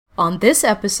On this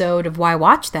episode of Why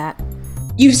Watch That?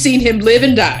 You've seen him live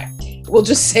and die. We'll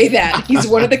just say that. He's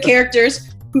one of the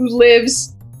characters who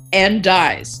lives and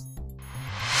dies.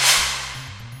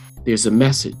 There's a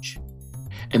message,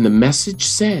 and the message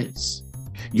says,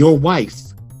 your wife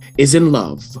is in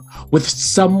love with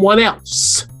someone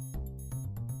else.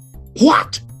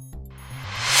 What?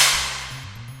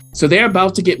 So they're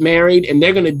about to get married, and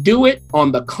they're going to do it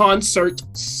on the concert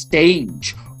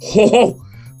stage. Oh,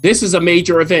 this is a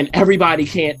major event. Everybody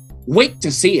can't wait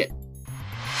to see it.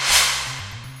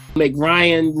 Meg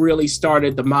Ryan really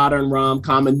started the modern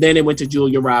rom-com, and then it went to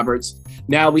Julia Roberts.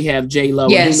 Now we have J-Lo,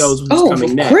 yes. And who knows what's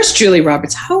coming next. Of course, Julia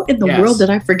Roberts. How in the world did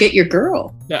I forget your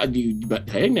girl? But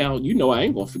hey, now, you know I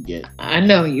ain't going to forget. I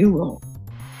know you won't.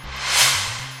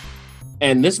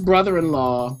 And this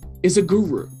brother-in-law is a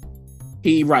guru.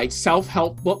 He writes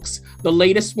self-help books. The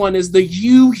latest one is the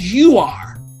You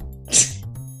Are.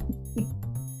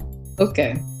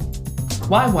 Okay.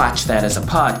 Why Watch That as a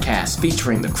podcast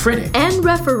featuring the critic and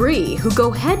referee who go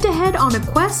head-to-head on a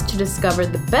quest to discover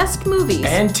the best movies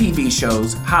and TV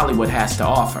shows Hollywood has to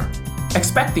offer.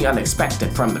 Expect the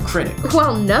unexpected from the critic.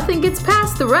 While nothing gets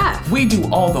past the ref. We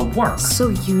do all the work. So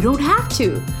you don't have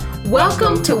to.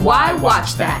 Welcome to Why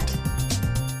Watch That.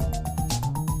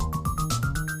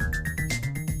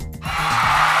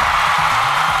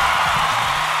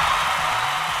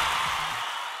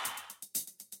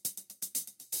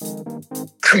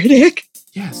 Critic?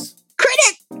 Yes.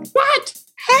 Critic! What?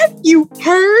 Have you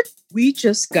heard? We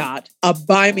just got a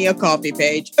Buy Me a Coffee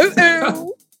page.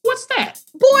 Uh-oh. What's that?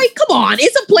 Boy, come on.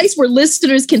 It's a place where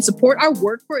listeners can support our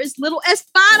work for as little as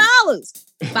 $5.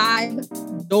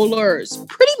 $5.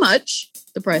 Pretty much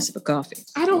the price of a coffee.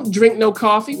 I don't drink no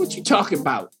coffee. What you talking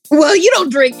about? Well, you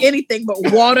don't drink anything but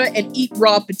water and eat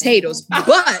raw potatoes,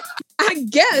 but I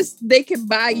guess they can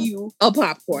buy you a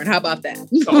popcorn. How about that?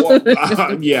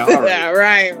 Yeah, all right. Yeah,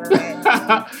 right.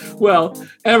 Well,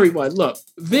 everyone, look,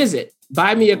 visit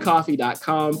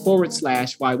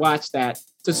buymeacoffee.com/why watch that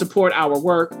to support our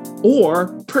work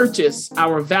or purchase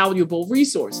our valuable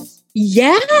resources.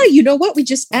 Yeah, you know what? We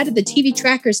just added the TV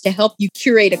trackers to help you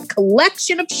curate a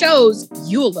collection of shows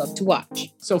you'll love to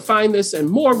watch. So find this and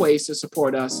more ways to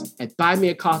support us at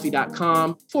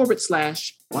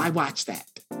buymeacoffee.com/why watch that.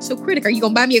 So, Critic, are you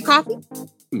going to buy me a coffee?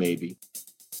 Maybe.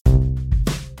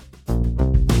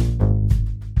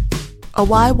 A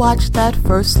Why Watch That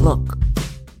first look.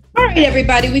 All right,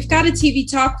 everybody, we've got a TV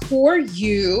talk for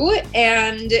you,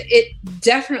 and it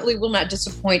definitely will not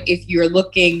disappoint if you're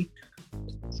looking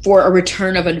for a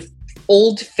return of an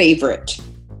old favorite,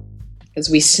 because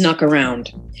we snuck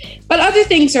around. But other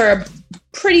things are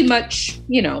pretty much,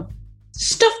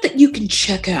 stuff that you can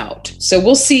check out. So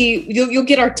we'll see. You'll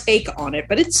get our take on it,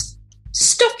 but it's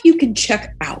stuff you can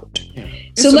check out. Yeah.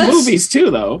 So some movies too,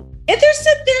 though. And there's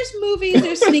movies,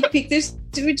 there's sneak peek, there's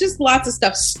just lots of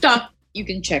stuff you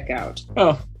can check out.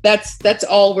 Oh, that's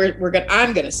all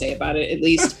I'm gonna say about it. At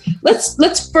least let's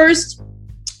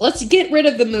get rid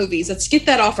of the movies. Let's get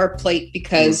that off our plate,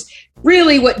 because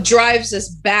really what drives us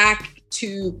back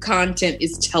to content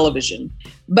is television.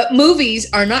 But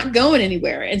movies are not going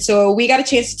anywhere. And so we got a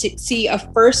chance to see a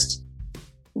first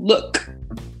look.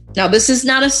 Now, this is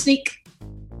not a sneak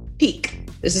peek.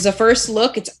 This is a first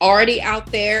look. It's already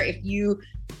out there. If you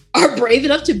are brave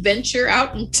enough to venture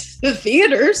out into the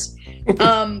theaters,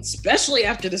 especially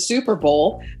after the Super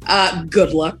Bowl,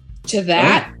 good luck to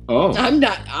that. Oh. I'm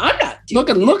not doing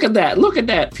Look at that. Look at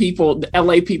that, people. The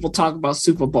LA people talk about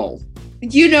Super Bowl.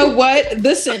 You know what?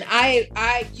 Listen,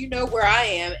 I you know where I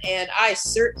am, and I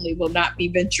certainly will not be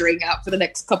venturing out for the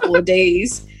next couple of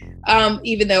days,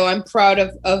 even though I'm proud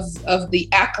of the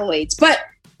accolades. But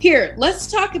here,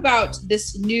 let's talk about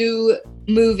this new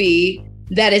movie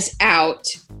that is out,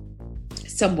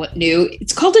 somewhat new.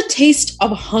 It's called A Taste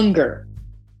of Hunger.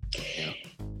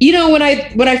 When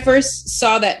I first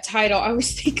saw that title, I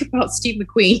always think about Steve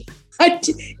McQueen.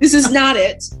 This is not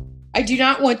it. I do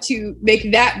not want to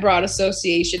make that broad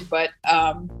association, but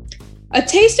A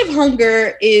Taste of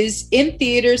Hunger is in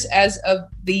theaters as of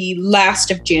the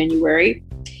last of January.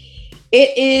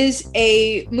 It is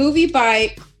a movie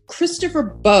by Christopher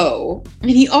Boe,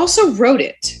 and he also wrote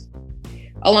it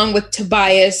along with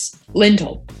Tobias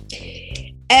Lindholm.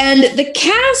 And the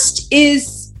cast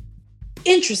is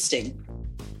interesting,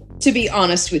 to be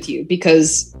honest with you,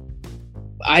 because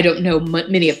I don't know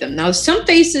many of them. Now, some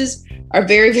faces are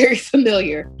very, very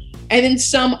familiar, and then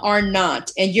some are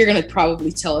not. And you're going to probably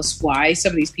tell us why. Some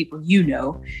of these people,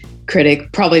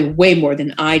 Critic, probably way more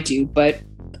than I do, but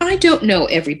I don't know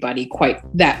everybody quite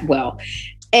that well.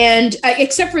 And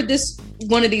except for this,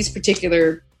 one of these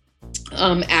particular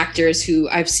actors who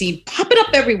I've seen popping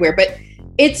up everywhere. But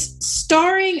It's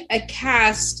starring a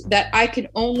cast that I can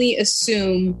only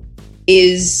assume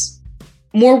is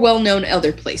more well-known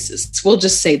other places. We'll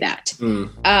just say that.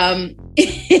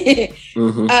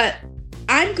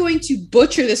 I'm going to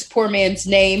butcher this poor man's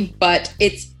name, but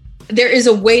there is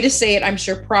a way to say it, I'm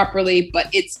sure, properly, but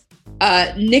it's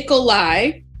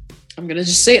Nikolaj. I'm going to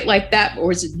just say it like that.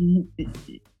 Or is it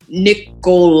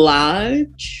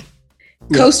Nikolaj?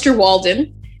 Yeah.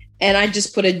 Coster-Waldau. And I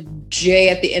just put a J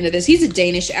at the end of this. He's a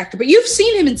Danish actor, but you've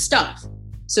seen him in stuff.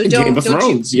 So Game of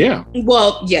Thrones, yeah.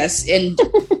 Well, yes. And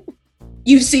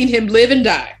you've seen him live and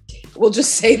die. We'll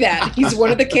just say that. He's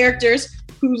one of the characters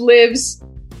who lives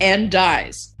and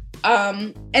dies.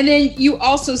 And then you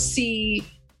also see,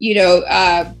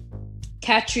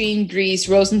 Katrine Dries,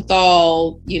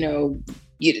 Rosenthal,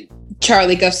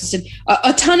 Charlie Gustafson,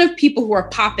 a ton of people who are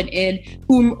popping in,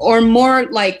 who are more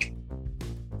like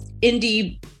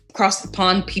indie across the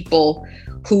pond people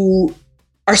who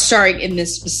are starring in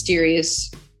this mysterious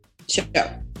show.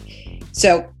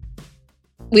 So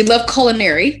we love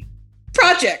culinary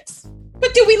projects,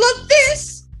 but do we love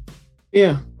this?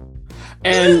 Yeah.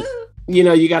 And,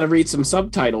 you got to read some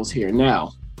subtitles here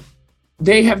now.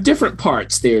 They have different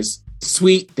parts. There's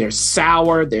sweet, there's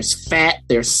sour, there's fat,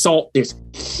 there's salt, there's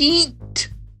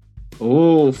heat.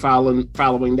 Oh,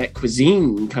 following that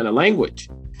cuisine kind of language.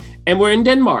 And we're in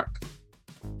Denmark.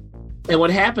 And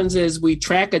what happens is we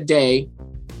track a day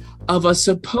of a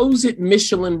supposed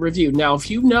Michelin review. Now, if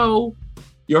you know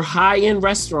your high-end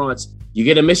restaurants, you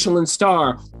get a Michelin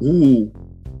star. Ooh,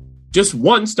 just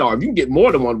 1 star. If you can get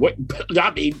more than one,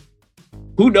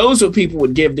 who knows what people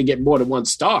would give to get more than 1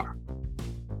 star?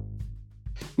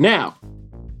 Now,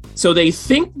 so they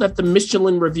think that the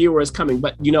Michelin reviewer is coming,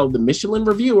 but the Michelin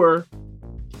reviewer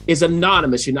is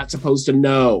anonymous. You're not supposed to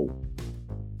know.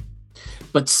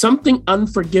 But something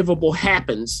unforgivable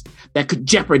happens that could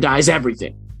jeopardize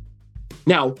everything.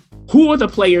 Now, who are the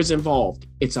players involved?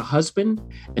 It's a husband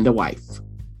and a wife,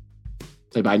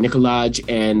 played by Nikolaj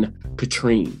and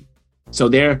Katrine. So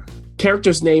their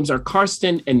characters' names are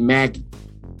Karsten and Maggie.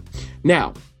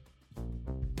 Now,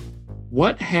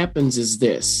 what happens is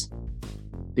this.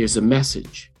 There's a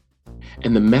message,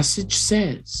 and the message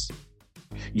says,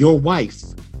 your wife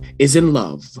is in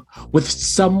love with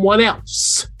someone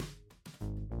else.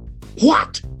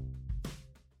 What?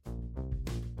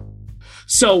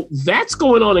 So that's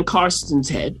going on in Karsten's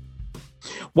head,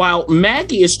 while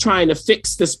Maggie is trying to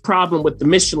fix this problem with the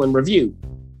Michelin review.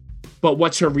 But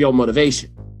what's her real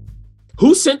motivation?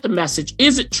 Who sent the message?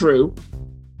 Is it true?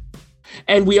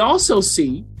 And we also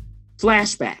see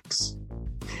flashbacks.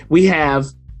 We have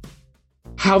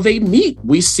how they meet.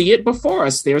 We see it before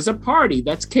us. There's a party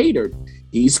that's catered.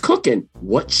 He's cooking.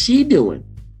 What's she doing?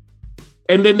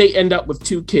 And then they end up with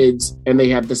 2 kids, and they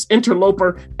have this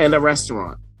interloper and a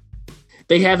restaurant.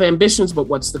 They have ambitions, but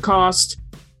what's the cost?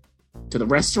 To the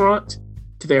restaurant,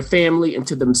 to their family, and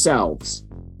to themselves.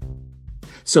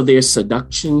 So there's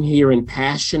seduction here, and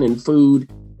passion, and food,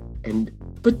 and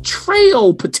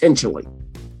betrayal, potentially.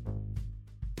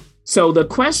 So the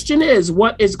question is,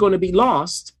 what is going to be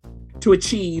lost to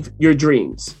achieve your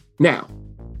dreams? Now,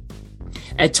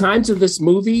 at times in this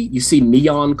movie, you see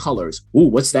neon colors. Ooh,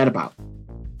 what's that about?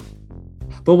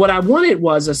 But what I wanted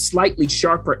was a slightly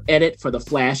sharper edit for the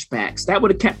flashbacks. That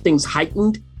would have kept things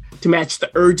heightened to match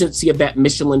the urgency of that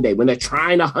Michelin day when they're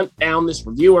trying to hunt down this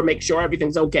reviewer, make sure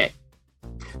everything's okay.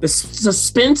 The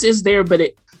suspense is there, but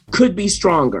it could be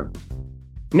stronger.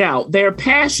 Now, their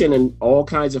passion in all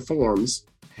kinds of forms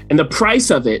and the price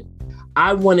of it,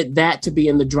 I wanted that to be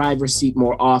in the driver's seat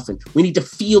more often. We need to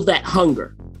feel that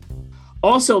hunger.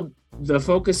 Also, the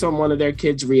focus on one of their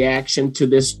kids' reaction to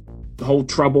this whole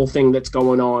trouble thing that's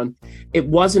going on, it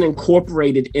wasn't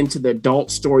incorporated into the adult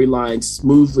storyline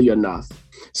smoothly enough.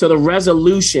 So the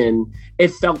resolution,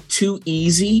 it felt too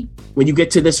easy when you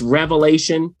get to this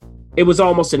revelation. It was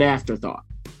almost an afterthought.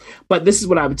 But this is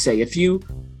what I would say. If you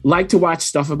like to watch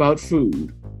stuff about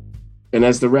food, and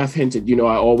as the ref hinted,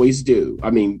 I always do.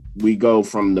 I mean, we go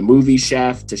from the movie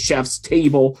chef to Chef's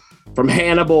Table, from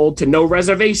Hannibal to No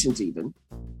Reservations even.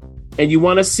 And you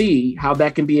want to see how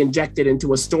that can be injected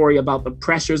into a story about the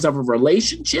pressures of a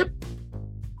relationship,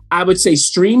 I would say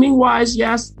streaming-wise,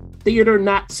 yes. Theater,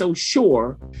 not so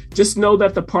sure. Just know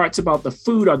that the parts about the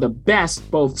food are the best,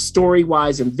 both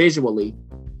story-wise and visually.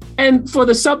 And for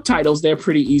the subtitles, they're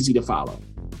pretty easy to follow.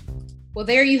 Well,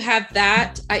 there you have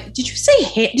that. Did you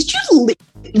say, did you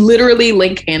literally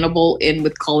link Hannibal in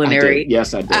with culinary? I did.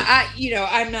 Yes, I did.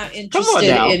 I'm not interested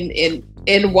in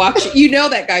in watching. You know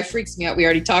that guy freaks me out. We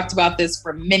already talked about this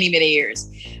for many, many years.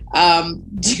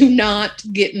 Do not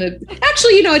get in the.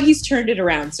 Actually, you know what? He's turned it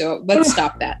around. So let's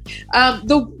stop that.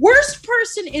 The worst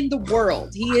person in the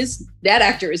world. That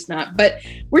actor is not. But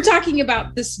we're talking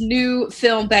about this new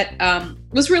film that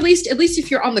was released. At least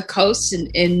if you're on the coast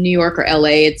in New York or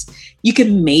LA, you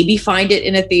can maybe find it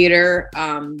in a theater.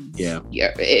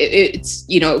 It's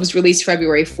it was released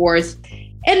February 4th.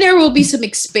 And there will be some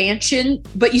expansion,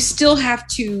 but you still have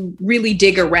to really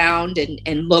dig around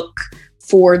and look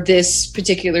for this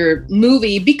particular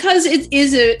movie because it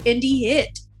is an indie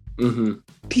hit. Mm-hmm.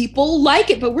 People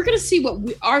like it, but we're going to see what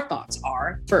our thoughts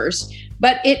are first.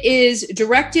 But it is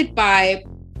directed by,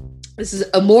 this is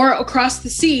Amor Across the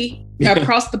Sea,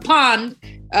 across the pond,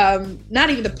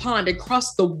 not even the pond,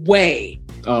 across the way.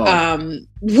 Oh.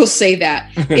 We'll say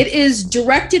that. It is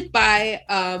directed by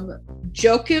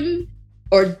Joachim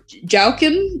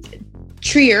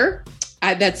Trier.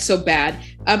 That's so bad.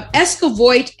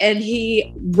 Escovoit, and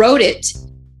he wrote it.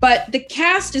 But the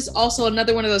cast is also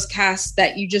another one of those casts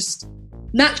that you just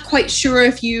not quite sure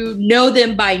if you know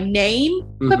them by name,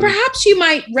 but perhaps you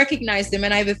might recognize them.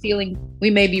 And I have a feeling we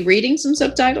may be reading some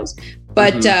subtitles.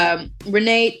 But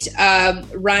Renate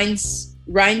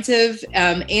Reinsev,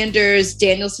 Anders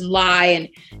Danielson Lai,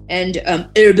 and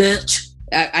Herbert,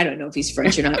 I don't know if he's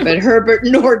French or not, but Herbert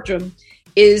Nordstrom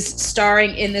is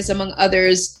starring in this, among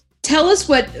others. Tell us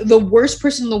what The Worst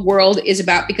Person in the World is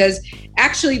about, because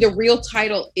actually the real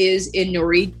title is in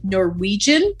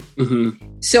Norwegian. Mm-hmm.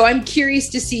 So I'm curious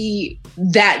to see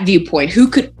that viewpoint. Who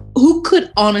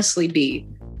could honestly be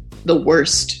the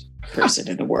worst person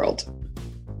in the world?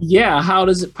 Yeah, how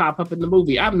does it pop up in the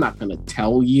movie? I'm not going to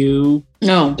tell you.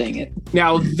 No, dang it.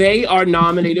 Now, they are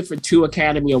nominated for 2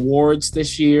 Academy Awards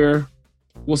this year.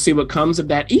 We'll see what comes of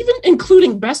that, even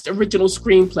including Best Original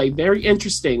Screenplay. Very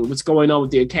interesting what's going on with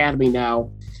the Academy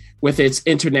now with its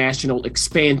international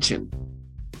expansion.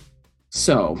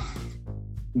 So,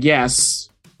 yes,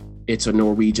 it's a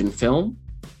Norwegian film.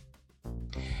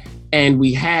 And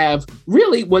we have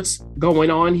really what's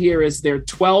going on here is there are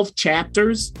 12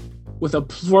 chapters with a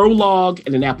prologue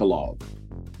and an epilogue.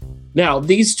 Now,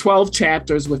 these 12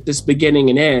 chapters with this beginning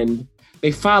and end,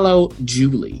 they follow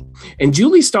Julie. And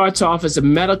Julie starts off as a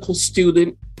medical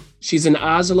student. She's in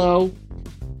Oslo.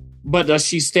 But does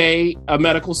she stay a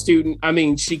medical student? I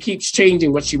mean, she keeps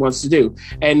changing what she wants to do.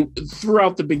 And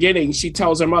throughout the beginning, she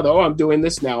tells her mother, I'm doing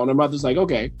this now. And her mother's like,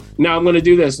 okay, now I'm going to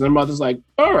do this. And her mother's like,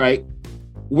 all right,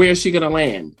 where's she going to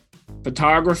land?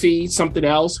 Photography, something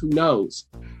else? Who knows?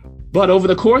 But over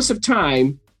the course of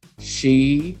time,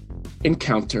 she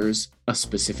encounters a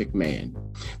specific man.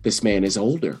 This man is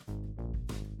older.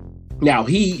 Now,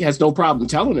 he has no problem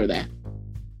telling her that.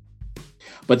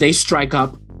 But they strike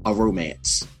up a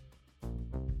romance.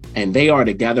 And they are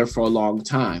together for a long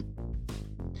time.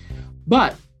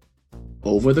 But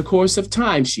over the course of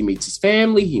time, she meets his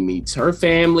family, he meets her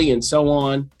family, and so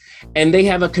on. And they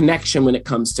have a connection when it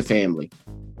comes to family.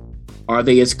 Are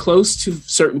they as close to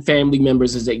certain family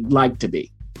members as they'd like to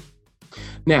be?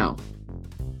 Now,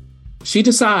 she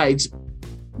decides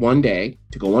one day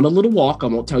to go on a little walk. I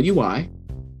won't tell you why.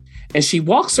 And she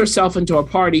walks herself into a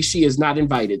party she is not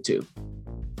invited to.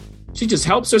 She just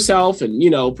helps herself and,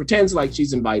 pretends like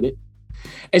she's invited.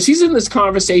 And she's in this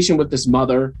conversation with this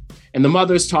mother. And the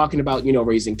mother's talking about,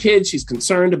 raising kids. She's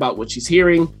concerned about what she's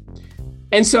hearing.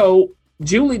 And so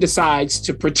Julie decides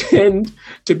to pretend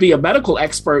to be a medical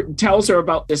expert and tells her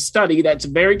about this study that's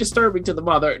very disturbing to the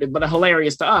mother, but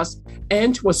hilarious to us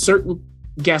and to a certain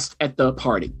guest at the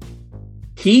party.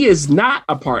 He is not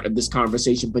a part of this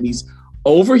conversation, but he's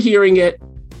overhearing it,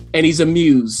 and he's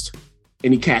amused,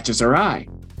 and he catches her eye.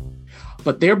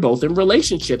 But they're both in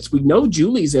relationships. We know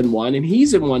Julie's in one, and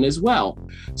he's in one as well.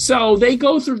 So they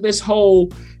go through this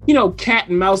whole, cat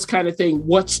and mouse kind of thing.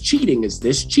 What's cheating? Is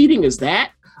this cheating? Is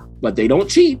that? But they don't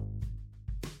cheat.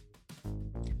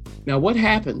 Now, what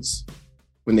happens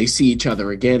when they see each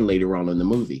other again later on in the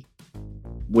movie?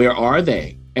 Where are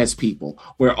they as people?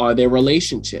 Where are their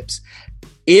relationships?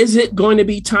 Is it going to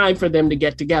be time for them to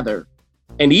get together?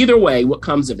 And either way, what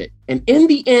comes of it? And in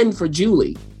the end, for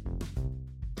Julie,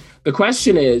 the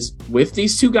question is, with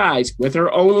these two guys, with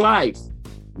her own life,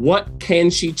 what can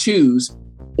she choose?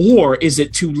 Or is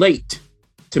it too late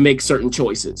to make certain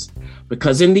choices?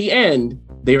 Because in the end,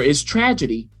 there is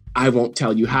tragedy. I won't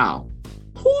tell you how.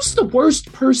 Who's the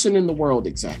worst person in the world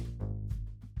exactly?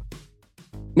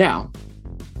 Now,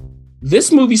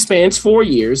 this movie spans 4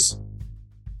 years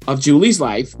of Julie's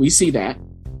life. We see that.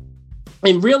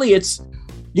 And really, it's,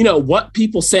 what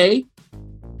people say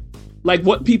like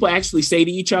what people actually say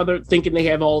to each other, thinking they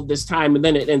have all of this time, and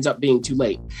then it ends up being too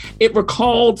late. It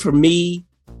recalled for me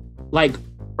like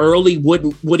early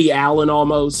Woody Allen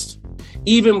almost,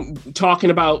 even talking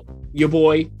about your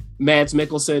boy Mads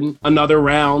Mikkelsen, Another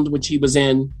Round, which he was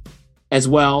in as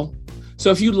well. So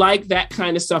if you like that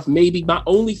kind of stuff, maybe. My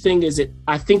only thing is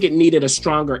I think it needed a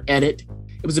stronger edit.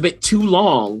 It was a bit too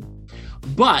long,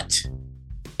 but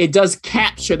it does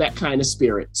capture that kind of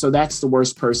spirit. So that's The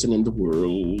Worst Person in the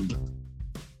World.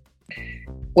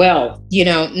 Well,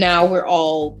 now we're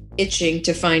all itching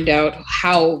to find out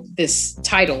how this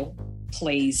title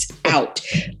plays out.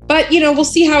 But, we'll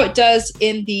see how it does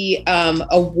in the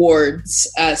awards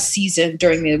season,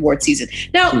 during the award season.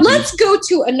 Now, let's go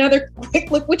to another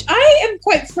quick look, which I am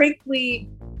quite frankly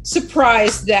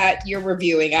surprised that you're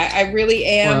reviewing. I really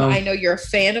am. Well, I know you're a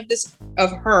fan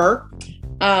of her.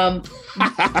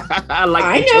 I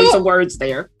like the choice of words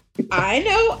there. I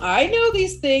know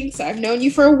these things. I've known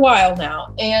you for a while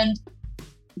now. And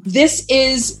this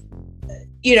is,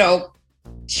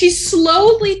 she's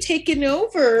slowly taken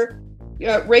over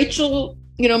Rachel,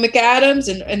 McAdams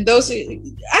and those.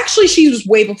 Actually, she was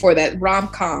way before that,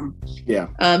 rom-com.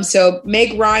 Yeah. So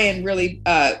Meg Ryan really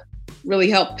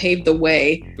helped pave the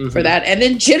way for that. And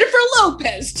then Jennifer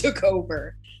Lopez took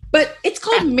over. But it's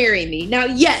called Marry Me. Now,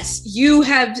 yes,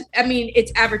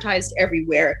 it's advertised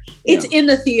everywhere. It's in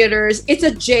the theaters. It's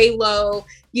a J-Lo.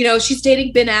 She's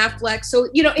dating Ben Affleck. So,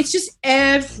 it's just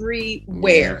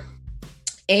everywhere.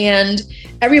 And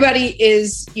everybody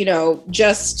is,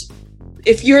 just,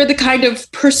 if you're the kind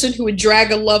of person who would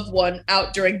drag a loved one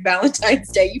out during Valentine's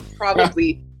Day, you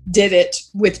probably did it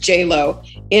with J-Lo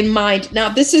in mind. Now,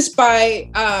 this is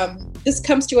this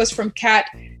comes to us from Kat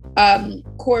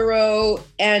Coiro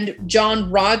and John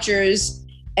Rogers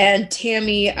and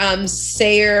Tammy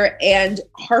Sayer and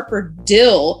Harper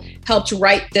Dill helped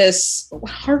write this.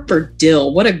 Harper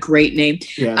Dill, what a great name.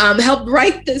 Yeah. Helped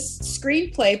write this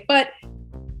screenplay, but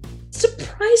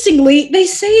surprisingly, they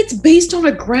say it's based on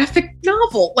a graphic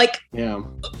novel.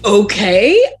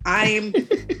 Okay, I'm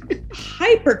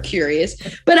hyper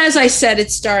curious. But as I said,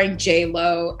 it's starring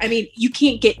J-Lo. I mean, you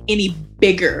can't get any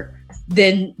bigger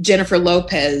than Jennifer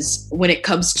Lopez when it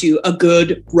comes to a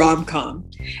good rom-com.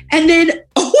 And then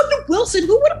Owen Wilson,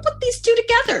 who would have put these two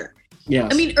together? Yeah.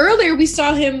 I mean, earlier we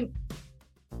saw him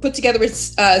put together with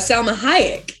Salma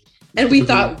Hayek, and we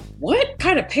thought, what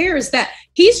kind of pair is that?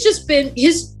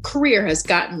 His career has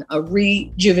gotten a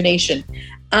rejuvenation.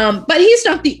 But he's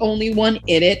not the only one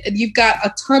in it. And you've got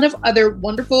a ton of other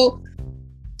wonderful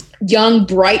young,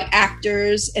 bright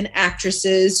actors and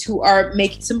actresses who are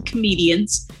making some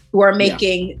comedians who are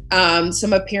making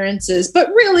some appearances. But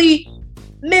really,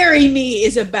 Marry Me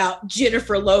is about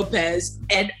Jennifer Lopez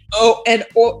and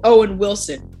Owen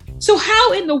Wilson. So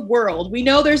how in the world, we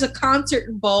know there's a concert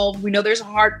involved, we know there's a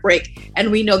heartbreak,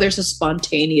 and we know there's a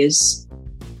spontaneous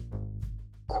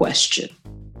question.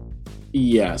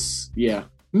 Yes. Yeah.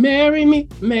 Marry me,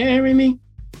 marry me.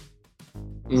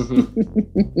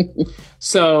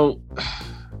 So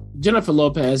Jennifer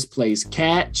Lopez plays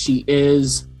Kat. She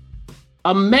is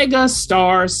a mega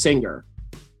star singer.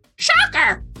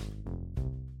 Shocker!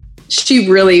 She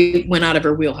really went out of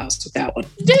her wheelhouse with that one.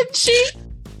 Did she?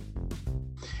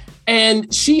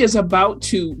 And she is about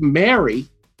to marry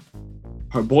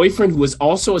her boyfriend, who is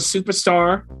also a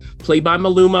superstar, played by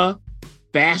Maluma.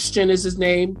 Bastian is his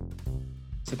name.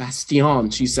 Sebastian,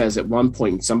 she says at one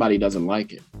point, and somebody doesn't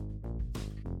like it.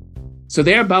 So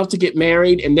they're about to get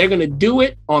married, and they're going to do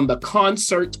it on the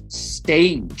concert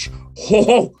stage.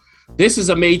 Oh, this is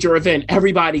a major event.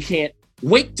 Everybody can't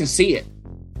wait to see it.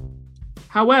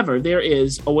 However, there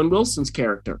is Owen Wilson's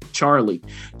character, Charlie.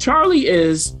 Charlie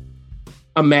is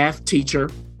a math teacher,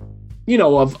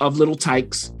 of little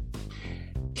tykes.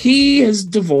 He is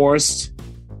divorced.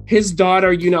 His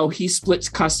daughter, he splits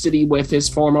custody with his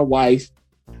former wife.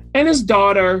 And his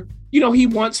daughter, he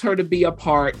wants her to be a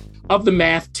part of the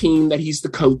math team that he's the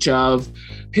coach of.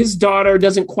 His daughter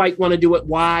doesn't quite want to do it.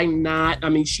 Why not? I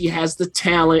mean, she has the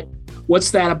talent.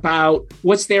 What's that about?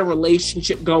 What's their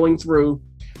relationship going through?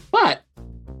 But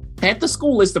at the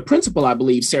school is the principal, I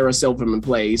believe Sarah Silverman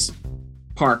plays,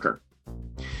 Parker.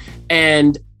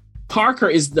 And Parker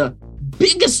is the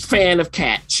biggest fan of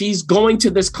Kat. She's going to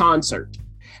this concert,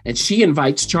 and she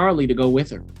invites Charlie to go with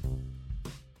her.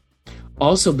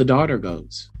 Also, the daughter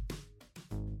goes.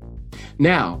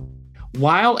 Now,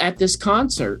 while at this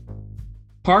concert,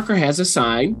 Parker has a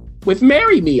sign with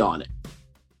 "Marry Me" on it.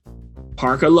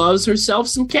 Parker loves herself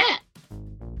some Kat.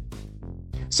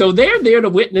 So they're there to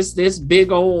witness this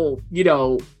big old,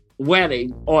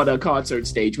 wedding on a concert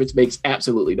stage, which makes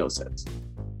absolutely no sense.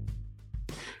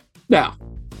 Now,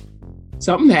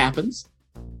 something happens,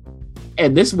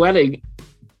 and this wedding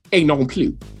ain't non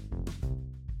plus.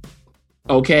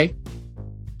 Okay?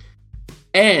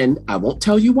 And I won't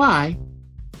tell you why,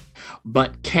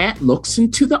 but Kat looks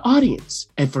into the audience,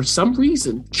 and for some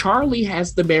reason, Charlie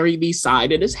has the marry me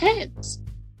sign in his hands.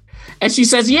 And she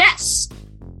says, yes.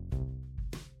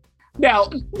 Now,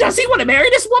 does he want to marry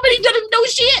this woman he doesn't know who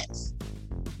she is?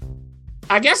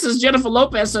 I guess it's Jennifer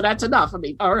Lopez, so that's enough. I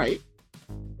mean, all right.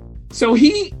 So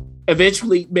he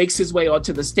eventually makes his way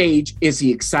onto the stage. Is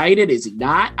he excited? Is he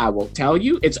not? I won't tell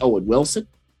you. It's Owen Wilson.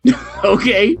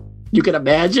 Okay? You can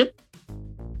imagine.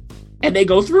 And they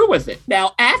go through with it.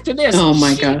 Now, after this... Oh,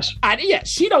 my gosh.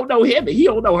 She don't know him, and he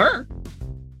don't know her.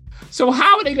 So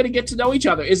how are they going to get to know each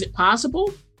other? Is it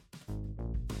possible?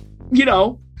 You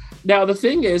know, now the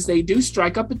thing is, they do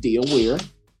strike up a deal where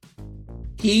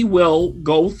he will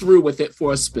go through with it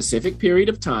for a specific period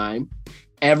of time.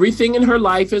 Everything in her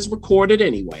life is recorded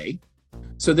anyway.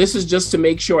 So this is just to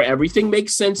make sure everything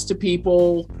makes sense to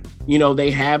people. You know, they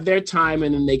have their time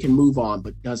and then they can move on.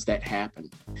 But does that happen?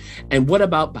 And what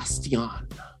about Bastien?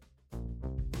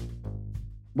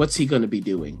 What's he going to be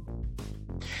doing?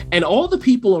 And all the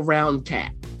people around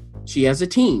Kat, she has a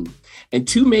team and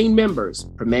two main members,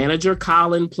 her manager,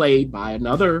 Colin, played by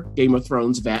another Game of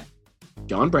Thrones vet,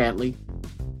 John Bradley,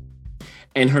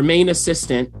 and her main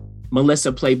assistant,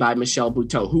 Melissa, played by Michelle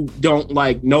Buteau, who don't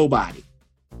like nobody.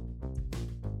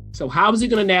 So how is he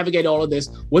going to navigate all of this?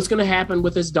 What's going to happen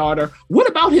with his daughter? What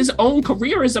about his own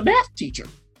career as a math teacher?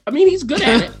 I mean, he's good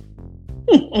at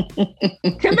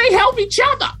it. Can they help each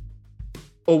other?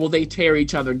 Or will they tear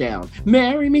each other down?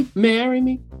 Marry me, marry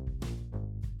me.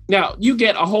 Now, you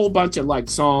get a whole bunch of like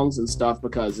songs and stuff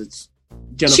because it's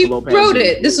Jennifer Lopez. She wrote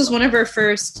it. This was one of her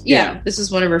first. Yeah, this is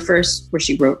one of her first where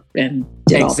she wrote and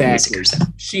did all the music herself.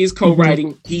 She's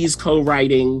co-writing. He's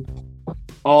co-writing.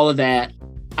 All of that.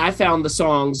 I found the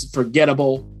songs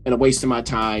forgettable and a waste of my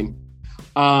time.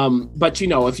 But you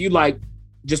know, if you like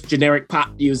just generic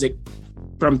pop music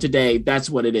from today, that's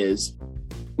what it is.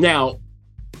 Now,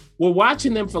 we're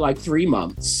watching them for like 3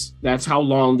 months. That's how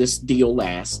long this deal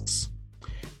lasts.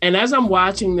 And as I'm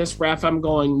watching this, Raph, I'm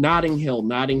going Notting Hill,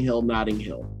 Notting Hill, Notting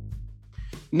Hill.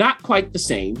 Not quite the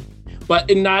same, but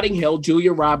in Notting Hill,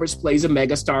 Julia Roberts plays a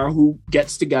megastar who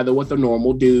gets together with a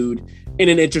normal dude in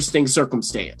an interesting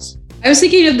circumstance. I was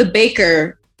thinking of The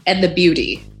Baker and the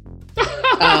Beauty.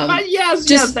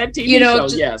 Yes, that TV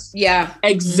show, yes. Yeah.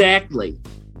 Exactly.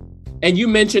 And you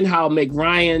mentioned how Meg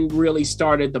Ryan really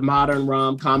started the modern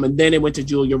rom-com, and then it went to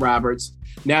Julia Roberts.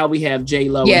 Now we have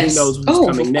J-Lo, and who knows who's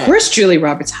coming next. Of course, Julia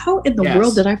Roberts. How in the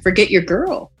world did I forget your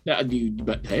girl?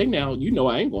 But hey, now, you know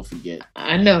I ain't going to forget.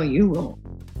 I know you won't.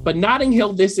 But Notting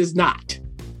Hill, this is not.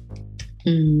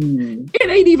 It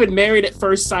ain't even Married at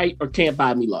First Sight or Can't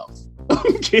Buy Me Love.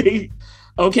 Okay.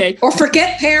 Or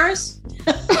Forget Paris.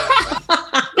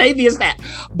 Maybe it's that.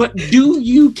 But do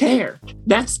you care?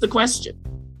 That's the question.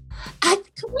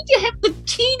 Would you have the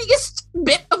teeniest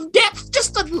bit of depth?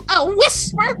 Just a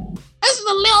whisper? Just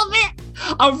a little bit?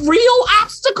 A real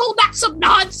obstacle, not some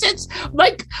nonsense?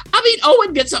 Like, I mean,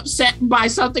 Owen gets upset by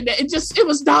something that it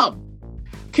was dumb.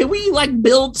 Can we like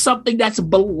build something that's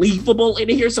believable in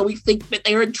here so we think that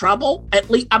they're in trouble?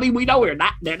 At least, I mean, we know they're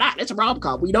not. It's a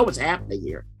rom-com. We know what's happening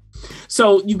here.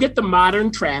 So you get the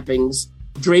modern trappings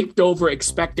draped over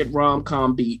expected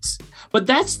rom-com beats. But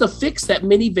that's the fix that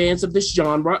many fans of this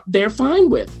genre, they're fine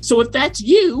with. So if that's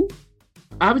you,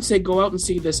 I would say go out and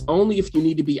see this only if you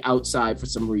need to be outside for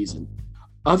some reason.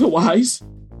 Otherwise,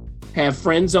 have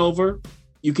friends over.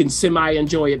 You can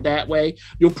semi-enjoy it that way.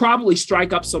 You'll probably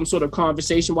strike up some sort of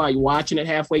conversation while you're watching it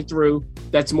halfway through.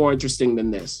 That's more interesting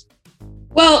than this.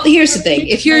 Well, here's the thing.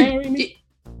 If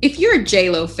you're a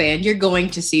J-Lo fan, you're going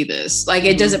to see this. Like,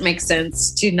 it doesn't make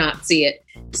sense to not see it.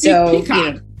 So,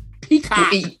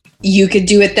 Peacock. You could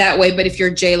do it that way. But if you're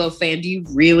a J-Lo fan, do you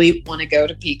really want to go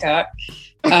to Peacock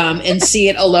and see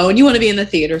it alone? You want to be in the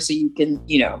theater so you can,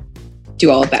 do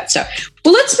all of that stuff.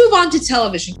 Well, let's move on to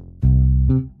television.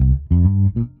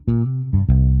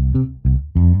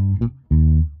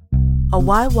 A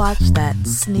Why Watch That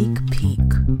sneak peek.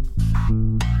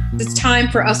 It's time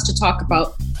for us to talk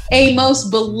about a most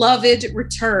beloved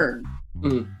return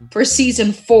for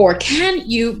season 4. Can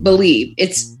you believe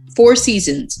it's 4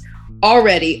 seasons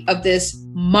already of this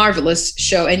marvelous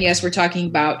show? And yes, we're talking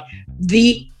about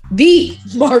the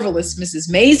marvelous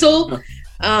Mrs. Maisel.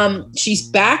 She's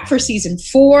back for season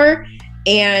 4,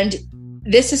 and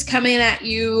this is coming at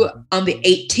you on the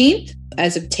 18th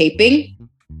as of taping.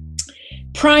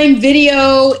 Prime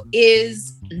Video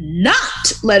is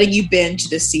not letting you binge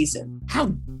this season. How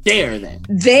dare they?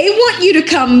 They want you to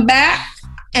come back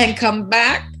and come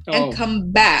back and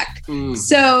come back.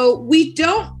 So we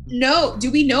don't know.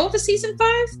 Do we know of a season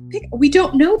 5? We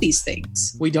don't know these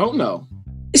things. We don't know.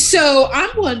 So I'm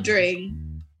wondering,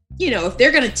 if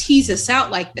they're going to tease us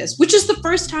out like this, which is the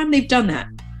first time they've done that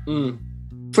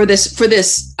for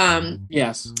this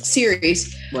yes,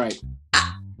 series. Right.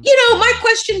 My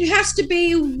question has to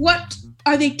be, what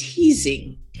are they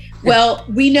teasing? Well,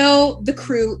 we know the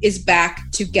crew is back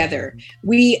together.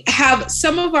 We have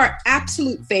some of our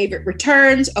absolute favorite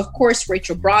returns. Of course,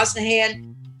 Rachel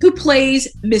Brosnahan, who plays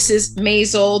Mrs.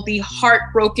 Maisel, the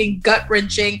heartbroken,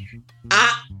 gut-wrenching,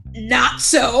 not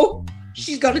so.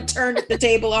 She's going to turn the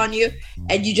table on you,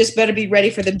 and you just better be ready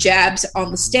for the jabs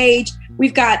on the stage.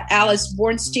 We've got Alice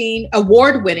Bornstein,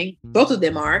 award-winning, both of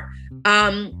them are,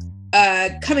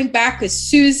 coming back as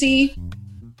Susie.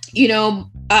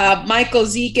 Michael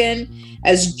Zegan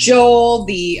as Joel,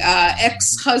 the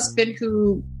ex-husband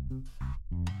who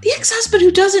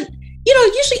doesn't,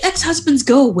 usually ex-husbands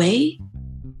go away.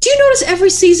 Do you notice every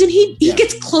season he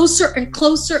gets closer and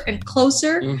closer and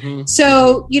closer? Mm-hmm.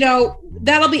 So,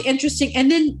 that'll be interesting.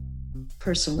 And then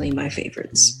personally, my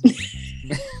favorites.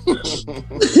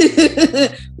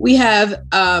 we have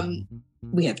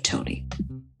Tony.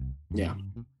 Yeah.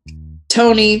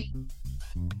 Tony.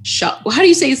 How do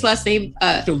you say his last name?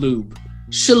 Shalhoub.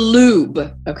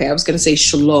 Shalhoub. Okay, I was going to say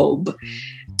Shaloub.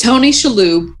 Tony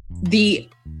Shalhoub, the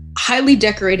highly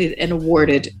decorated and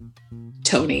awarded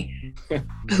Tony,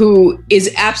 who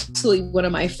is absolutely one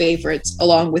of my favorites,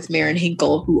 along with Maren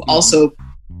Hinkle, who also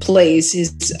plays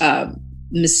his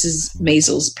Mrs.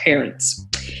 Maisel's parents.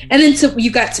 And then you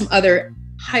got some other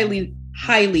highly,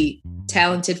 highly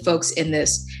talented folks in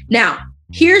this. Now,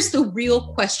 here's the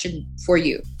real question for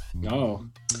you. Oh.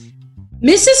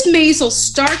 Mrs. Maisel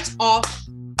starts off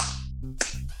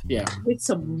with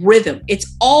some rhythm. It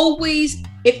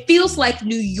feels like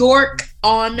New York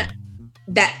on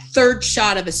that third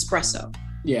shot of espresso.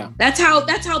 Yeah. That's how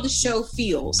the show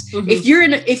feels. Mm-hmm. If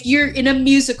you're in a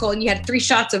musical and you had 3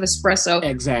 shots of espresso,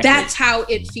 exactly, that's how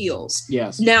it feels.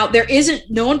 Yes. Now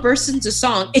no one bursts into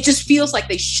song. It just feels like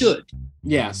they should.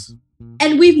 Yes.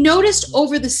 And we've noticed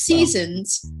over the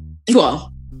seasons,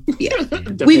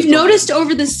 we've noticed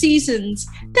over the seasons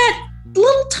that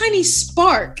little tiny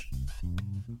spark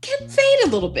can fade a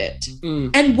little bit.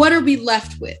 And what are we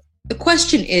left with? The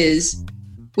question is,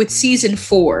 with season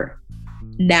 4,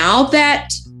 now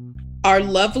that our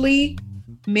lovely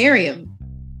Miriam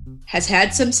has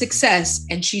had some success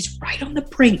and she's right on the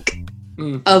brink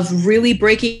of really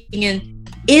breaking in,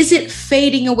 is it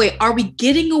fading away? Are we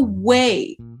getting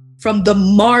away from the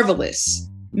marvelous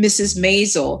Mrs.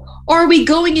 Maisel, or are we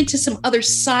going into some other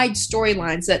side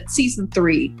storylines that season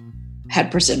 3 had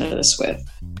presented us with?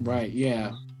 Right,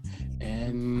 yeah.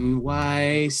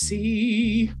 NYC.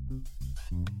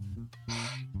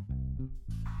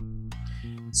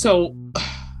 So,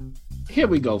 here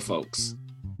we go, folks.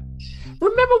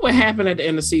 Remember what happened at the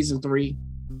end of season 3?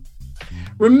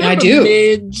 Remember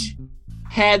Midge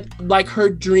had like her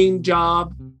dream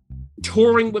job,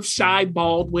 touring with Shy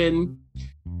Baldwin,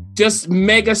 just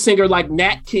mega singer like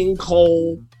Nat King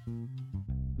Cole.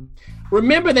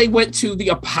 Remember they went to the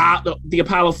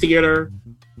Apollo Theater.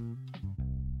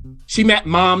 She met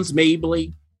Moms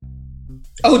Mabley.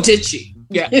 Oh, did she?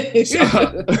 Yeah.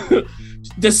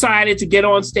 Decided to get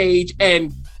on stage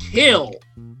and kill.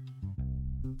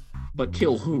 But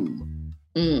kill whom?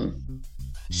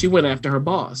 She went after her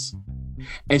boss.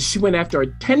 And she went after a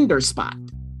tender spot.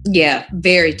 Yeah,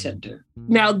 very tender.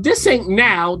 Now, this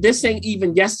ain't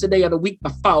even yesterday or the week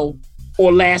before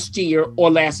or last year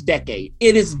or last decade.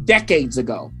 It is decades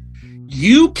ago.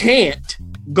 You can't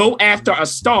go after a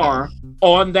star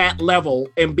on that level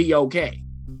and be okay.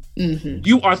 Mm-hmm.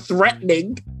 You are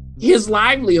threatening his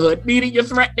livelihood, meaning you're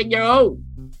threatening your own.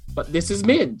 But this is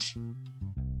Midge.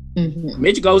 Mm-hmm.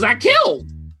 Midge goes, I killed.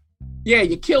 Yeah,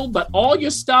 you killed, but all your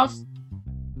stuff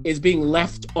is being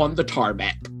left on the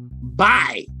tarmac.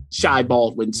 Bye, Shy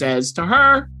Baldwin says to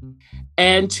her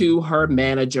and to her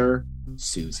manager,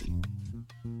 Susie.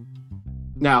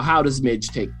 Now, how does Midge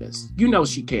take this? You know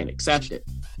she can't accept it.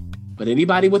 But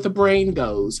anybody with a brain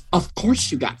goes, of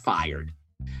course you got fired.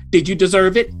 Did you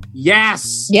deserve it?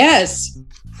 Yes. Yes.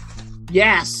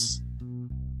 Yes.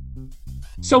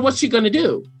 So what's she going to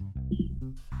do?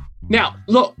 Now,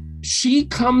 look, she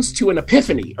comes to an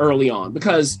epiphany early on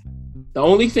because the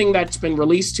only thing that's been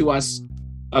released to us,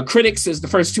 critics, is the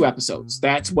first 2 episodes.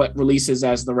 That's what releases,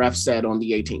 as the ref said, on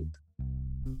the 18th.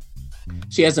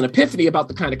 She has an epiphany about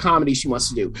the kind of comedy she wants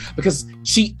to do because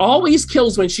she always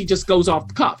kills when she just goes off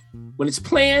the cuff. When it's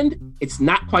planned, it's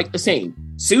not quite the same.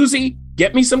 Susie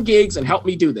get me some gigs and help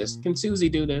me do this. Can Susie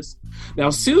do this?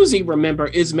 Now, Susie, remember,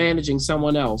 is managing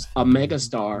someone else, a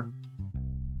megastar.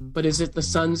 But is it the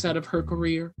sunset of her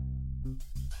career?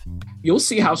 You'll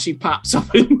see how she pops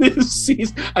up in this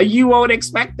season. You won't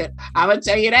expect it. I'm going to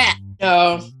tell you that.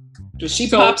 No, she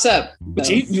pops up.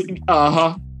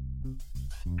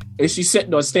 Is she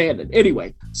sitting or standing?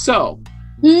 Anyway, so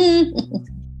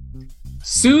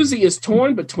Susie is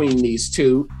torn between these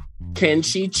two. Can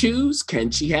she choose?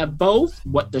 Can she have both?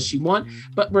 What does she want?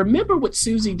 But remember what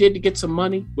Susie did to get some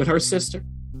money with her sister?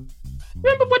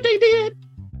 Remember what they did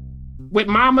with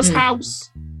Mama's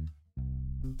house?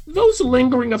 Those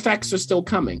lingering effects are still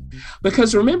coming.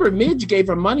 Because remember, Midge gave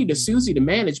her money to Susie to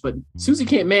manage, but Susie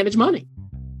can't manage money.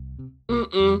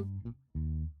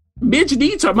 Midge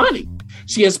needs her money.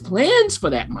 She has plans for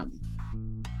that money.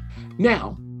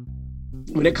 Now,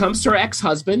 when it comes to her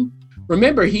ex-husband,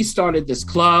 remember, he started this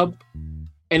club,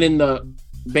 and in the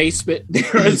basement,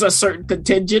 there is a certain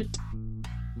contingent.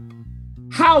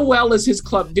 How well is his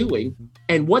club doing?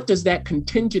 And what does that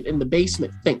contingent in the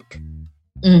basement think?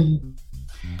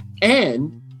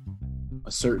 And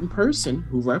a certain person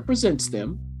who represents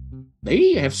them,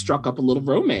 they have struck up a little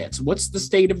romance. What's the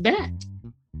state of that?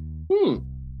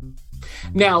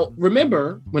 Now,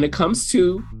 remember, when it comes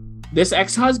to this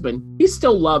ex-husband, he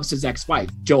still loves his ex-wife,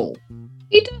 Joel.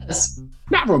 He does.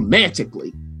 Not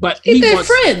romantically, but they're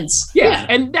friends. Yeah,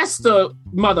 and that's the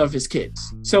mother of his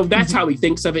kids. So that's how he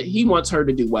thinks of it. He wants her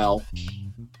to do well.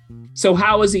 So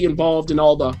how is he involved in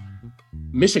all the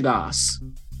mishigas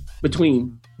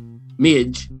between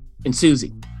Midge and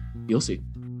Susie? You'll see.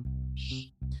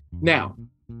 Now,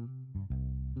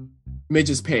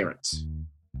 Midge's parents.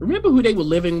 Remember who they were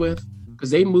living with?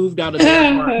 Because they moved out of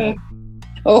their apartment.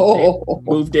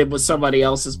 Moved in with somebody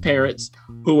else's parents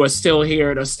who are still here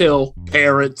and are still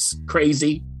parents.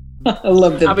 Crazy. I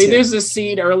love them. There's this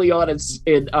scene early on in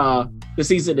the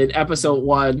season in episode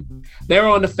 1. They're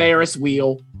on the Ferris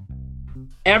wheel.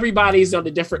 Everybody's on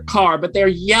a different car, but they're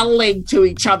yelling to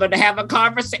each other to have a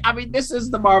conversation. This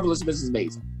is the Marvelous Mrs.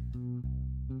 Maisel.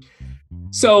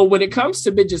 So when it comes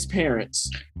to Midge's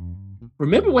parents,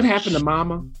 remember what happened to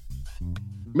Mama?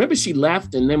 Remember she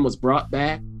left and then was brought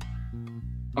back?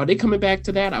 Are they coming back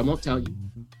to that? I won't tell you.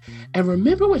 And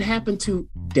remember what happened to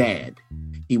Dad?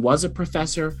 He was a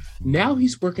professor. Now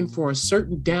he's working for a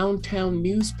certain downtown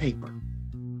newspaper.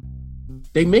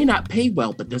 They may not pay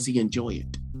well, but does he enjoy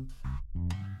it?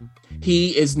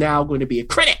 He is now going to be a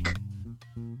critic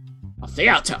of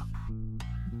theater.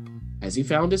 Has he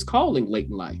found his calling late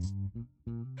in life?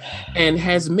 And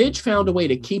has Midge found a way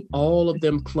to keep all of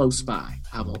them close by?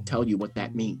 I won't tell you what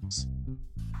that means.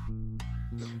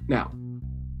 Now,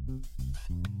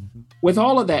 with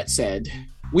all of that said,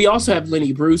 we also have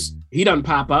Lenny Bruce. He doesn't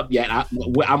pop up yet.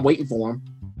 I'm waiting for him.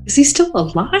 Is he still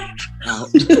alive?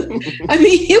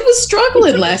 He was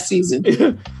struggling last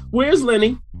season. Where's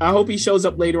Lenny? I hope he shows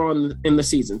up later on in the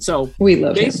season. So we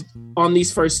love him. On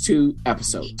these first 2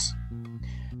 episodes.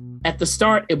 At the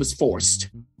start, it was forced,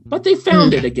 but they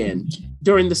found it again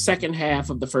during the second half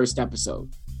of the first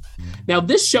episode. Now,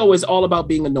 this show is all about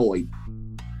being annoyed.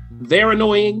 They're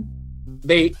annoying.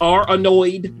 They are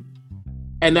annoyed.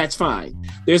 And that's fine.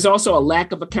 There's also a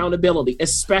lack of accountability,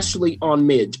 especially on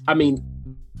Midge. You're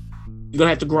going to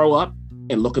have to grow up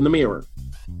and look in the mirror.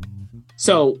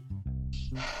 So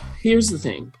here's the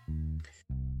thing.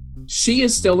 She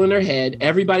is still in her head.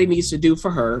 Everybody needs to do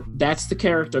for her. That's the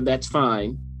character. That's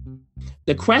fine.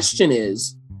 The question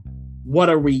is, what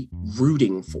are we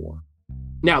rooting for?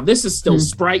 Now, this is still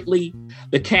sprightly.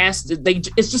 The cast,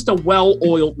 it's just a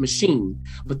well-oiled machine.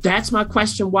 But that's my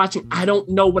question watching. I don't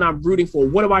know what I'm rooting for.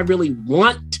 What do I really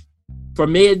want for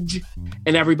Midge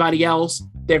and everybody else?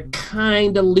 They're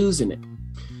kind of losing it.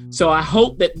 So I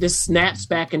hope that this snaps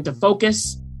back into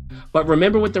focus. But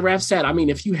remember what the ref said.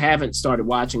 If you haven't started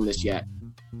watching this yet,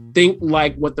 think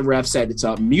like what the ref said. It's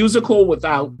a musical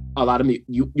without a lot of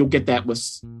you'll get that with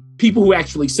people who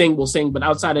actually sing will sing. But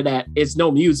outside of that, it's no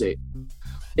music.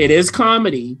 It is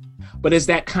comedy, but it's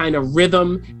that kind of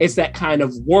rhythm. It's that kind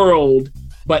of world,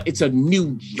 but it's a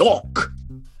New York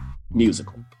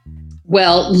musical.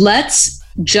 Well, let's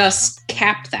just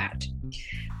cap that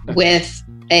with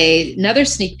another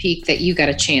sneak peek that you got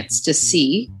a chance to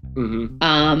see.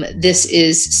 This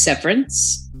is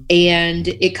Severance, and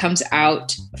it comes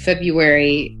out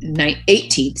February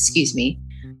 18th,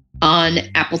 on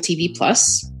Apple TV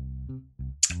Plus.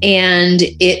 And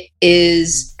it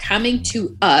is coming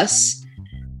to us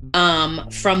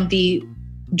from the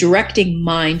directing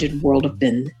mind and world of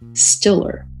Ben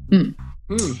Stiller.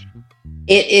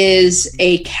 It is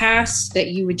a cast that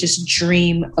you would just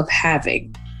dream of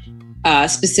having.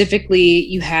 Specifically,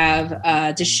 you have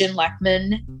Deshaun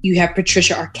Lackman, you have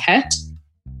Patricia Arquette,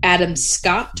 Adam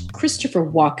Scott, Christopher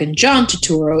Walken, John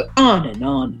Turturro, on and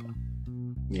on.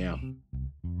 Yeah.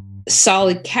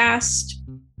 Solid cast.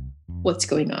 What's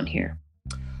going on here?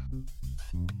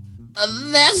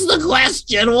 That's the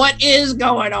question. What is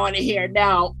going on here?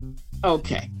 Now,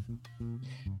 okay.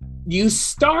 You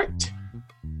start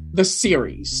the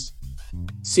series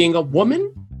seeing a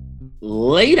woman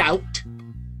laid out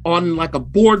on like a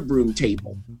boardroom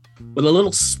table with a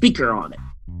little speaker on it.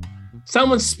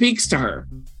 Someone speaks to her,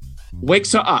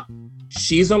 wakes her up.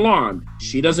 She's alarmed.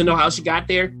 She doesn't know how she got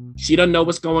there. She doesn't know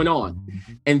what's going on.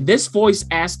 And this voice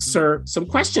asks her some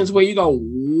questions where you go,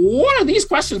 what are these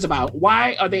questions about?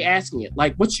 Why are they asking it?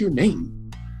 Like, what's your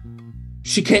name?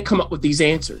 She can't come up with these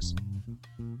answers.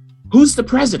 Who's the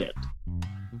president?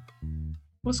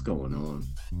 What's going on?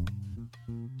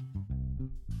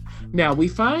 Now we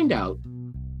find out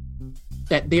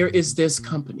that there is this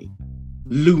company,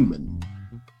 Lumen.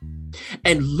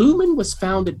 And Lumen was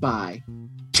founded by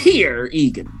Keir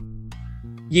Egan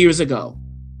years ago.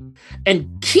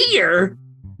 And Keir,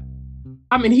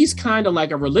 I mean, he's kind of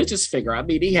like a religious figure. I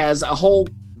mean, he has a whole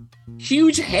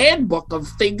huge handbook of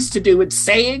things to do and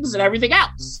sayings and everything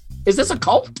else. Is this a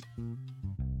cult?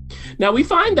 Now we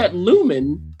find that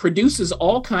Lumen produces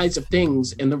all kinds of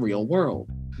things in the real world.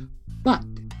 But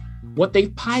what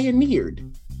they've pioneered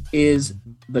is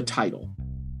the title,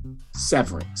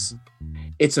 Severance.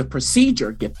 It's a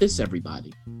procedure, get this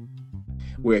everybody,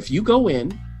 where if you go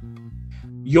in,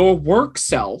 your work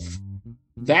self,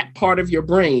 that part of your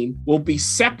brain will be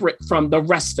separate from the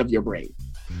rest of your brain.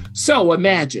 So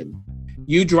imagine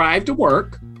you drive to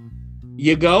work,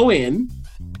 you go in,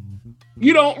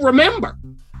 you don't remember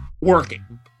working.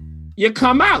 You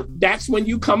come out, that's when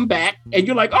you come back and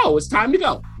you're like, oh, it's time to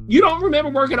go. You don't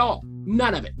remember work at all,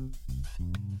 none of it.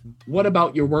 What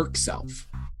about your work self?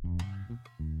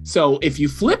 So if you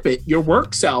flip it, your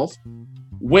work self,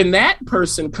 when that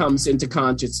person comes into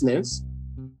consciousness,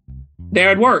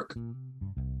 they're at work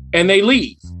and they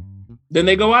leave. Then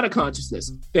they go out of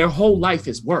consciousness. Their whole life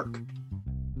is work.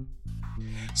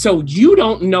 So you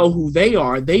don't know who they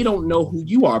are. They don't know who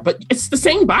you are, but it's the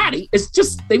same body. It's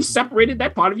just they've separated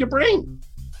that part of your brain.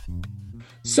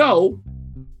 So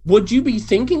would you be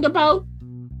thinking about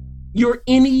your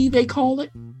innie, they call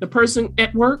it, the person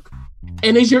at work?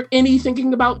 And is your innie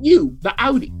thinking about you, the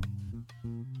outie?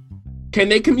 Can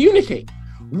they communicate?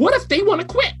 What if they want to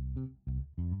quit?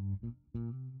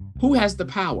 Who has the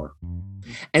power?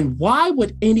 And why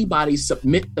would anybody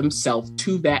submit themselves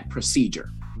to that procedure?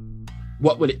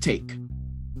 What would it take?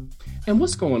 And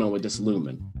what's going on with this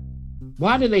Lumen?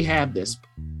 Why do they have this?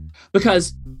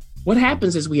 Because what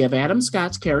happens is we have Adam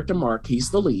Scott's character, Mark.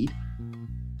 He's the lead.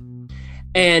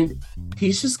 And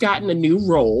he's just gotten a new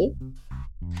role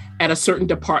at a certain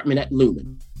department at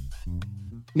Lumen.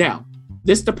 Now,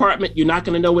 this department, you're not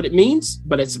going to know what it means,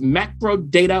 but it's macro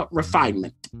data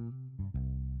refinement.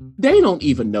 They don't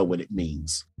even know what it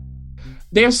means.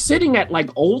 They're sitting at like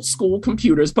old school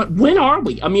computers, but when are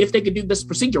we? I mean, if they could do this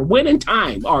procedure, when in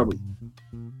time are we?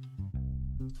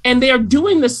 And they're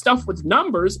doing this stuff with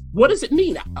numbers. What does it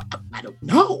mean? I don't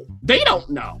know. They don't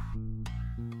know.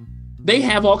 They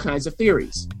have all kinds of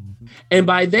theories. And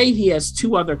by they, he has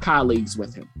two other colleagues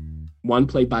with him. One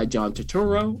played by John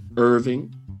Turturro,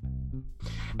 Irving,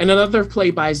 and another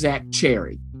played by Zach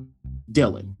Cherry,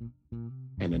 Dylan,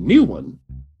 and a new one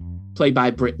played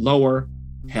by Britt Lower,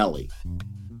 Helly.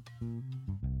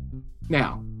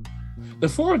 Now, the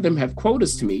four of them have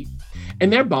quotas to meet,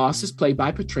 and their boss is played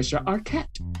by Patricia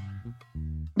Arquette.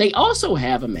 They also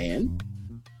have a man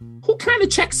who kind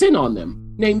of checks in on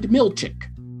them, named Milchick.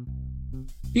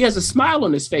 He has a smile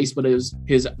on his face, but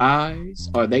his eyes,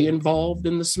 are they involved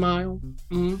in the smile?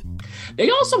 They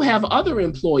also have other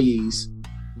employees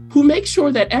who make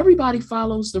sure that everybody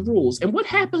follows the rules. And what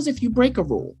happens if you break a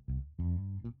rule?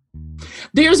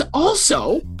 There's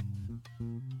also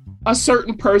a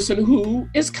certain person who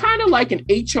is kind of like an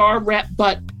HR rep,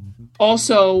 but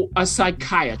also a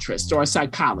psychiatrist or a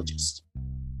psychologist.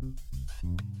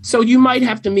 So you might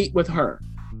have to meet with her.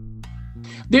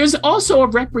 There's also a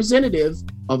representative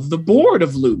of the board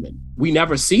of Lumen. We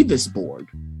never see this board,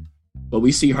 but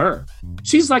we see her.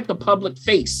 She's like the public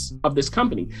face of this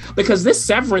company because this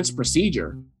severance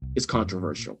procedure is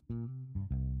controversial.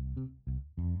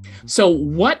 So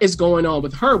what is going on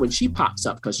with her when she pops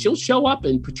up? Because she'll show up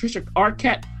in Patricia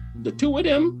Arquette, the two of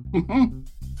them.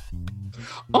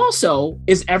 Also,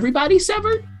 is everybody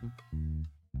severed?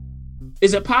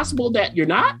 Is it possible that you're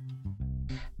not?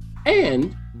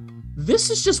 And This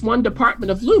is just one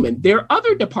department of Lumen. There are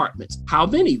other departments. How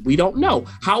many? We don't know.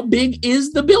 How big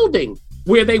is the building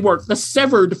where they work? The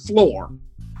severed floor.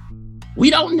 We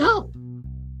don't know.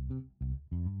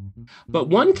 But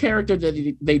one character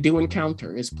that they do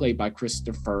encounter is played by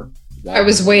Christopher Walken. I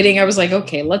was waiting. I was like,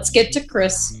 okay, let's get to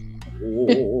Chris.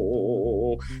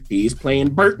 Oh, he's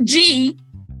playing Bert G.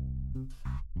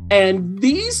 And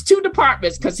these two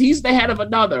departments, because he's the head of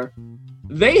another,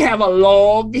 they have a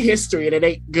long history and it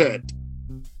ain't good.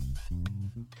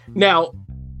 Now,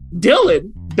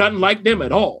 Dylan doesn't like them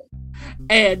at all.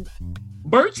 And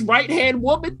Bert's right-hand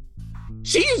woman,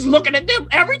 she's looking at them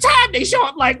every time they show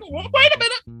up like, wait a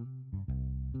minute.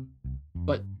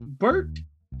 But Bert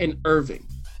and Irving,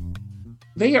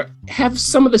 they have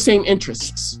some of the same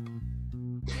interests.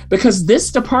 Because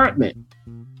this department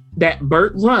that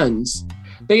Bert runs,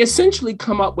 they essentially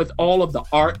come up with all of the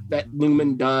art that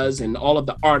Lumen does and all of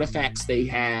the artifacts they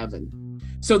have. And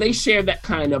so they share that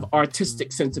kind of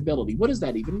artistic sensibility. What does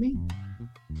that even mean?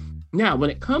 Now, when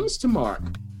it comes to Mark,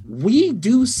 we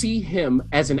do see him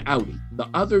as an outie. The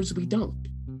others, we don't.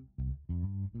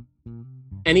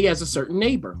 And he has a certain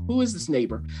neighbor. Who is this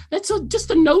neighbor? That's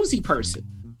just a nosy person.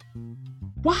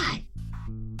 Why?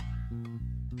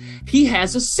 He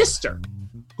has a sister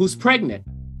who's pregnant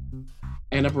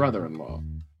and a brother-in-law.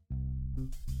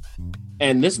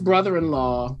 And this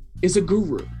brother-in-law is a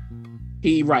guru.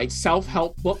 He writes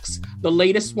self-help books. The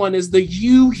latest one is the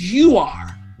You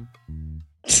Are.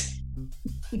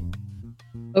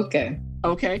 Okay.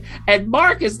 And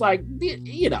Mark is like,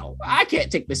 I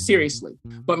can't take this seriously.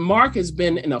 But Mark has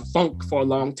been in a funk for a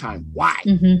long time. Why?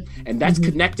 Mm-hmm. And that's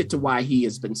connected to why he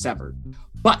has been severed.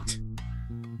 But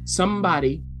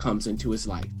somebody comes into his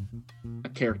life. A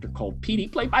character called Petey,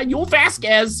 played by Yul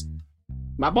Vasquez.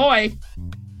 My boy.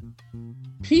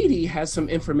 Petey has some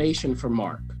information for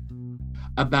Mark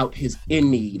about his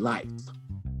innie life.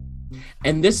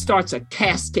 And this starts a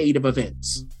cascade of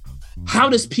events. How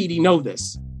does Petey know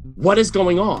this? What is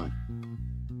going on?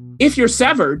 If you're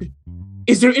severed,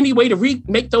 is there any way to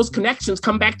make those connections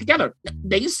come back together?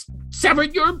 They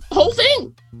severed your whole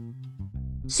thing.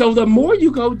 So the more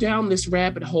you go down this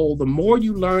rabbit hole, the more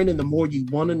you learn and the more you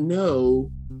want to know.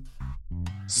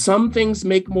 Some things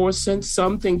make more sense.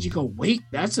 Some things you go, wait,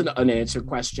 that's an unanswered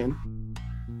question.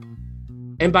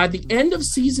 And by the end of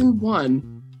season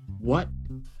 1, what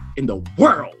in the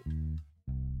world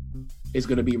is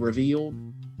going to be revealed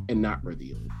and not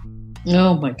revealed?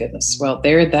 Oh my goodness. Well,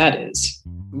 there that is.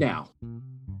 Now,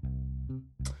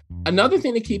 another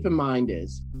thing to keep in mind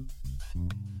is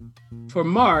for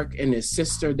Mark and his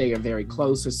sister, they are very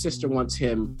close. His sister wants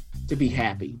him to be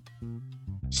happy.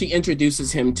 She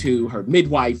introduces him to her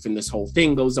midwife and this whole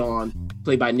thing goes on,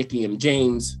 played by Nikki M.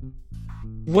 James.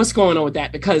 What's going on with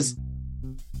that? Because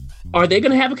are they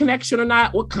going to have a connection or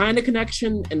not? What kind of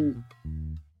connection? And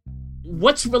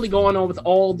what's really going on with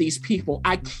all these people?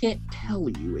 I can't tell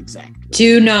you exactly.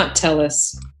 Do not tell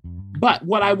us. But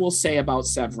what I will say about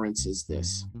Severance is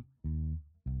this.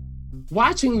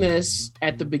 Watching this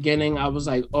at the beginning, I was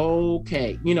like,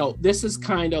 okay, this is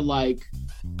kind of like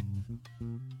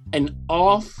an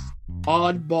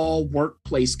oddball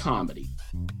workplace comedy.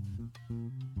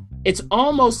 It's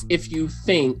almost if you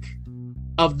think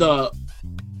of the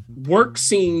work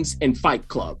scenes in Fight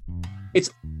Club. It's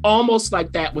almost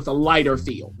like that with a lighter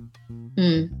feel.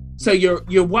 So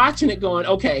you're watching it going,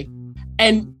 okay.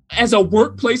 And as a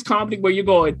workplace comedy where you're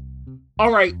going,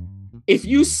 all right, if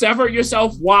you sever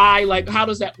yourself, why? Like, how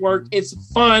does that work? It's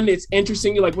fun. It's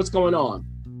interesting. You're like, what's going on?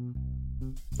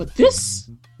 But this,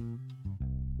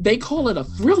 they call it a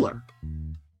thriller.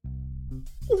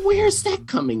 Where's that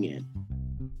coming in?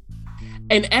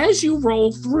 And as you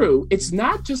roll through, it's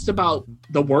not just about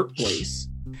the workplace.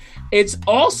 It's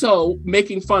also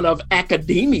making fun of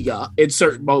academia in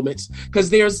certain moments, because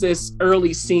there's this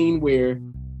early scene where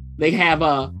they have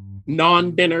a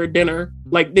non-dinner dinner.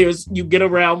 Like you get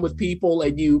around with people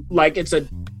and you like, it's a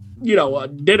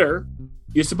dinner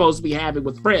you're supposed to be having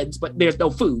with friends, but there's no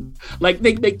food. Like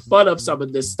they make fun of some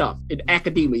of this stuff in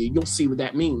academia. You'll see what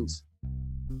that means.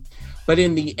 But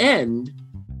in the end,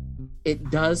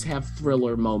 it does have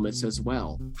thriller moments as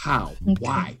well. How? Okay.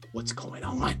 Why? What's going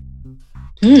on?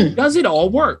 Does it all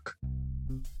work?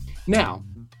 Now,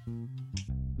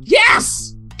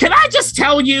 yes! Can I just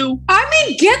tell you?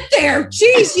 Get there.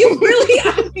 Jeez, you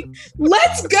really,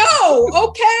 let's go.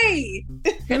 Okay.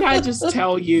 Can I just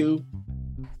tell you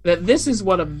that this is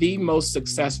one of the most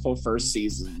successful first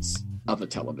seasons of a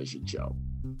television show?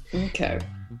 Okay.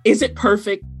 Is it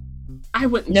perfect? I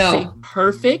wouldn't say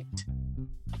perfect.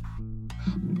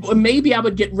 Maybe I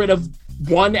would get rid of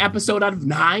one episode out of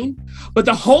 9. But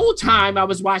the whole time I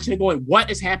was watching it going, what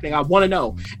is happening? I want to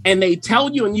know. And they tell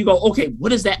you and you go, okay, what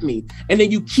does that mean? And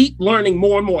then you keep learning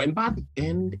more and more. And by the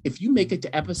end, if you make it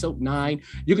to episode 9,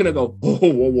 you're going to go, whoa, whoa,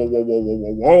 whoa, whoa, whoa, whoa,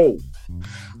 whoa, whoa.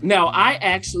 Now, I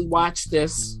actually watched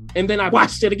this and then I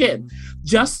watched it again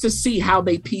just to see how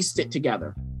they pieced it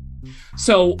together.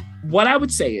 So what I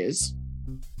would say is,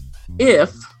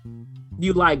 if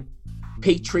you like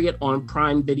Patriot on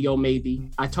Prime Video, maybe.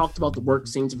 I talked about the work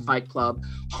scenes in Fight Club.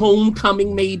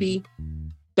 Homecoming, maybe.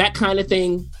 That kind of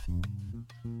thing.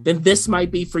 Then this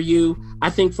might be for you. I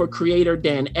think for creator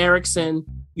Dan Erickson,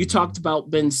 you talked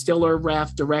about Ben Stiller,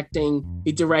 Raf, directing.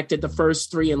 He directed the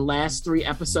first 3 and last 3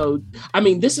 episodes. I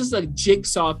mean, this is a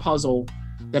jigsaw puzzle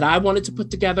that I wanted to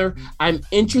put together. I'm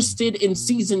interested in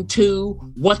season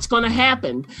 2. What's going to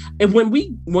happen? And when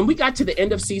we got to the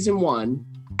end of season 1,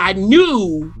 I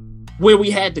knew where we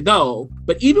had to go.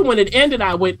 But even when it ended,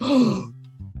 I went, oh.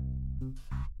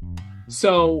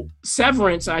 So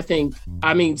Severance, I think,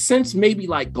 since maybe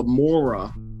like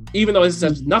Gomorrah, even though this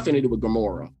has nothing to do with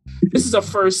Gomorrah, this is a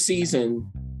first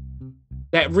season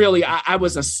that really I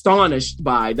was astonished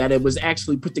by that it was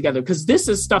actually put together, because this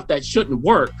is stuff that shouldn't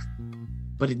work,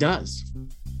 but it does.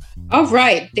 All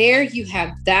right, there you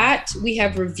have that. We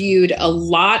have reviewed a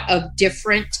lot of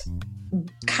different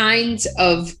kinds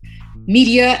of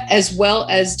media as well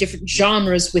as different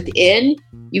genres within.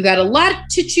 You got a lot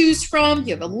to choose from.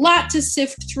 You have a lot to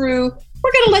sift through.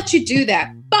 We're going to let you do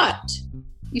that. But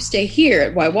you stay here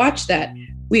at Why Watch That.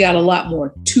 We got a lot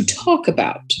more to talk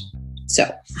about. So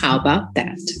how about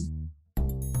that?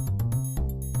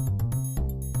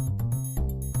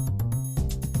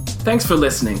 Thanks for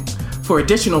listening. For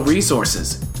additional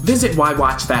resources, visit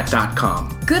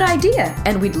whywatchthat.com. Good idea,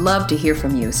 and we'd love to hear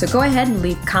from you. So go ahead and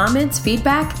leave comments,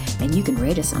 feedback, and you can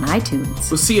rate us on iTunes.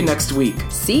 We'll see you next week.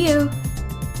 See you.